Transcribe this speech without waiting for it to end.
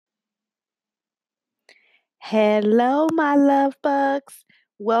Hello, my love bugs.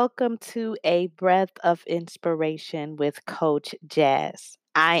 Welcome to A Breath of Inspiration with Coach Jazz.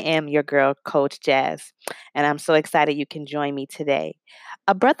 I am your girl, Coach Jazz, and I'm so excited you can join me today.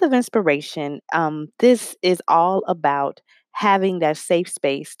 A Breath of Inspiration, this is all about having that safe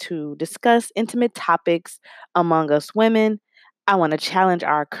space to discuss intimate topics among us women. I want to challenge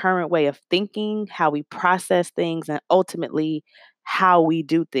our current way of thinking, how we process things, and ultimately how we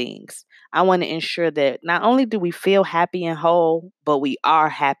do things. I want to ensure that not only do we feel happy and whole, but we are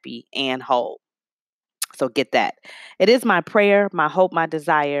happy and whole. So get that. It is my prayer, my hope, my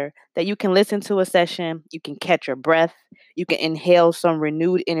desire that you can listen to a session, you can catch your breath, you can inhale some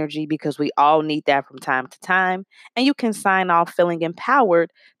renewed energy because we all need that from time to time, and you can sign off feeling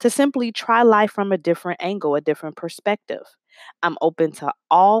empowered to simply try life from a different angle, a different perspective. I'm open to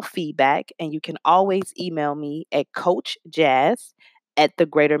all feedback, and you can always email me at coachjazz at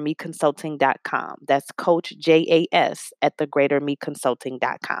thegreatermeconsulting.com. That's Coach JAS at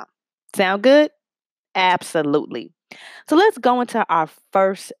thegreatermeconsulting.com. Sound good? Absolutely. So let's go into our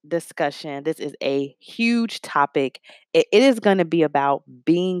first discussion. This is a huge topic. It is going to be about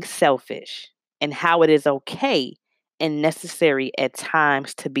being selfish and how it is okay and necessary at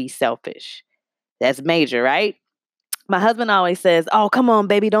times to be selfish. That's major, right? My husband always says, "Oh, come on,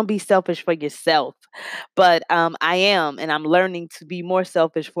 baby, don't be selfish for yourself." But I am, and I'm learning to be more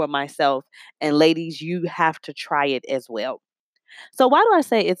selfish for myself. And ladies, you have to try it as well. So why do I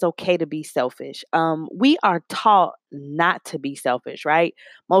say it's okay to be selfish? We are taught not to be selfish, right?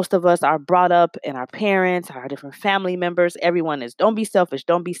 Most of us are brought up in our parents, our different family members. Everyone is, don't be selfish,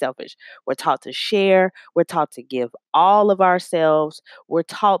 don't be selfish. We're taught to share. We're taught to give all of ourselves. We're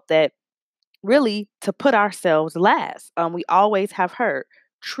taught that really to put ourselves last. We always have heard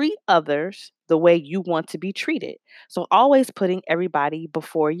treat others the way you want to be treated. So always putting everybody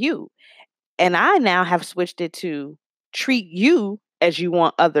before you. And I now have switched it to treat you as you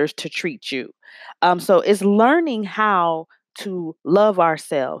want others to treat you. So it's learning how to love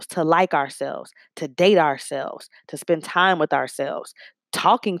ourselves, to like ourselves, to date ourselves, to spend time with ourselves,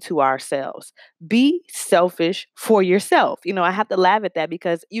 talking to ourselves. Be selfish for yourself. I have to laugh at that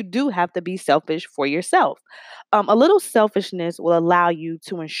because you do have to be selfish for yourself. A little selfishness will allow you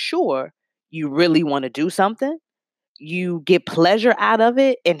to ensure you really want to do something, you get pleasure out of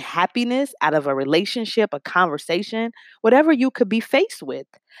it and happiness out of a relationship, a conversation, whatever you could be faced with.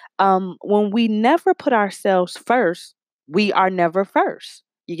 When we never put ourselves first, we are never first.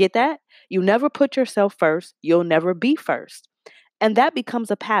 You get that? You never put yourself first, you'll never be first. And that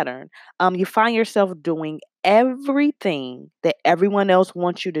becomes a pattern. You find yourself doing everything that everyone else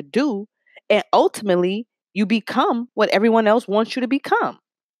wants you to do. And ultimately, you become what everyone else wants you to become.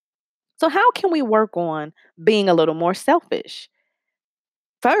 So, how can we work on being a little more selfish?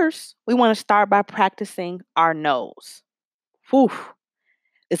 First, we want to start by practicing our no's. Whew,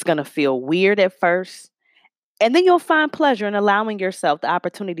 it's going to feel weird at first, and then you'll find pleasure in allowing yourself the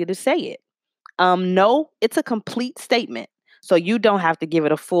opportunity to say it. No, it's a complete statement. So you don't have to give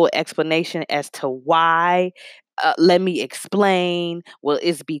it a full explanation as to why. Let me explain. Well,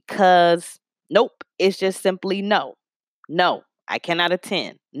 it's because. Nope, it's just simply no. No, I cannot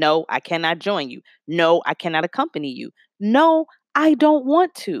attend. No, I cannot join you. No, I cannot accompany you. No, I don't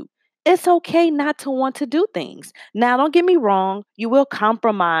want to. It's okay not to want to do things. Now, don't get me wrong. You will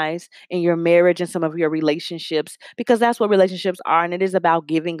compromise in your marriage and some of your relationships because that's what relationships are. And it is about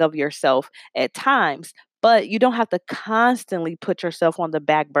giving of yourself at times. But you don't have to constantly put yourself on the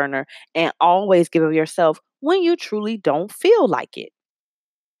back burner and always give of yourself when you truly don't feel like it.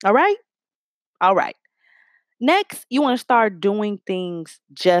 All right? All right. Next, you want to start doing things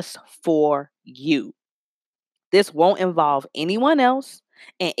just for you. This won't involve anyone else,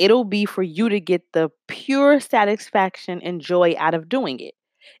 and it'll be for you to get the pure satisfaction and joy out of doing it.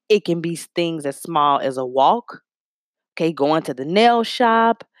 It can be things as small as a walk, okay, going to the nail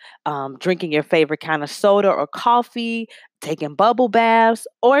shop, drinking your favorite kind of soda or coffee, taking bubble baths,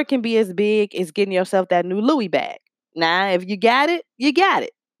 or it can be as big as getting yourself that new Louis bag. Now, if you got it, you got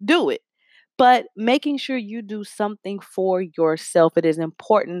it. Do it, but making sure you do something for yourself. It is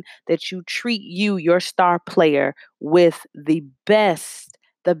important that you treat you, your star player, with the best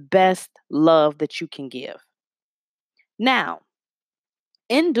love that you can give. Now,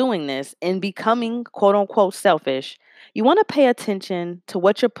 in doing this, in becoming quote unquote selfish, you want to pay attention to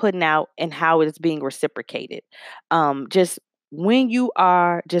what you're putting out and how it is being reciprocated. Just when you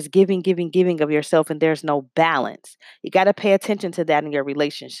are just giving, giving, giving of yourself and there's no balance, you got to pay attention to that in your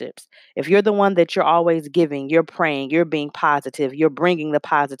relationships. If you're the one that you're always giving, you're praying, you're being positive, you're bringing the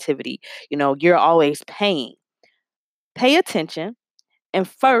positivity, you're always paying. Pay attention And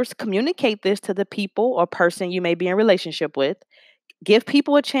first, communicate this to the people or person you may be in relationship with. Give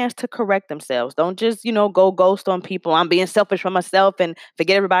people a chance to correct themselves. Don't just, go ghost on people. I'm being selfish for myself and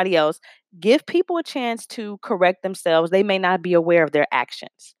forget everybody else. Give people a chance to correct themselves. They may not be aware of their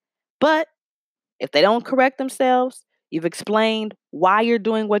actions. But if they don't correct themselves, you've explained why you're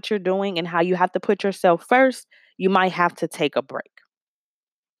doing what you're doing and how you have to put yourself first, you might have to take a break.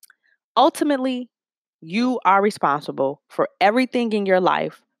 Ultimately, you are responsible for everything in your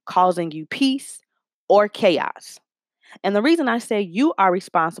life causing you peace or chaos. And the reason I say you are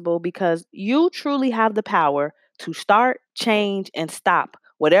responsible because you truly have the power to start, change, and stop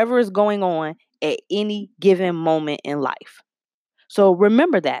whatever is going on at any given moment in life. So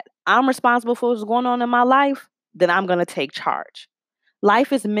remember that I'm responsible for what's going on in my life, then I'm going to take charge.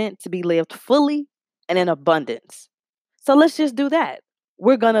 Life is meant to be lived fully and in abundance. So let's just do that.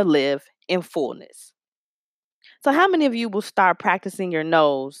 We're going to live in fullness. So, how many of you will start practicing your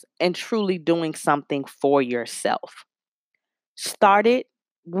nose and truly doing something for yourself? Start it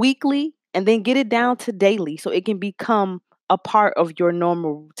weekly and then get it down to daily so it can become a part of your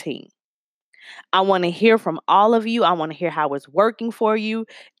normal routine. I want to hear from all of you. I want to hear how it's working for you.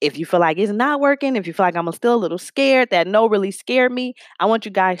 If you feel like it's not working, if you feel like I'm still a little scared, that no really scared me, I want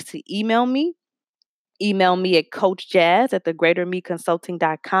you guys to email me. Email me at coachjazz at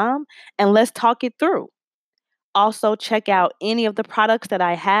thegreatermeconsulting.com and let's talk it through. Also, check out any of the products that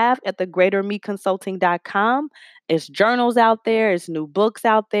I have at thegreatermeconsulting.com. It's journals out there, it's new books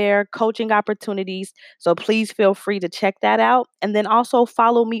out there, coaching opportunities. So please feel free to check that out. And then also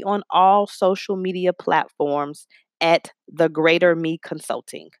follow me on all social media platforms at The Greater Me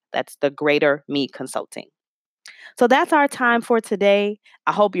Consulting. That's The Greater Me Consulting. So that's our time for today.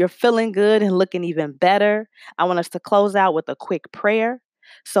 I hope you're feeling good and looking even better. I want us to close out with a quick prayer.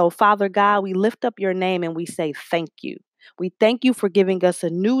 So, Father God, we lift up your name and we say thank you. We thank you for giving us a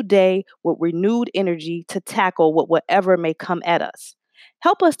new day with renewed energy to tackle whatever may come at us.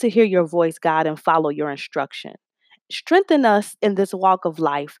 Help us to hear your voice, God, and follow your instruction. Strengthen us in this walk of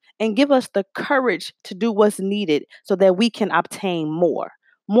life and give us the courage to do what's needed so that we can obtain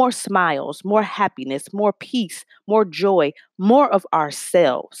more smiles, more happiness, more peace, more joy, more of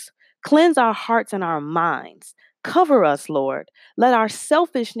ourselves. Cleanse our hearts and our minds. Cover us, Lord. Let our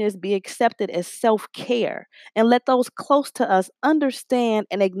selfishness be accepted as self care, and let those close to us understand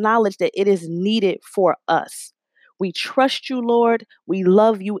and acknowledge that it is needed for us. We trust you, Lord. We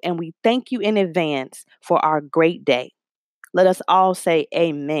love you, and we thank you in advance for our great day. Let us all say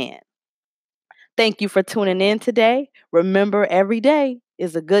amen. Thank you for tuning in today. Remember, every day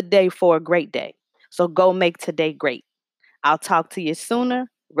is a good day for a great day. So go make today great. I'll talk to you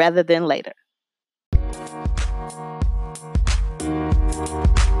sooner rather than later.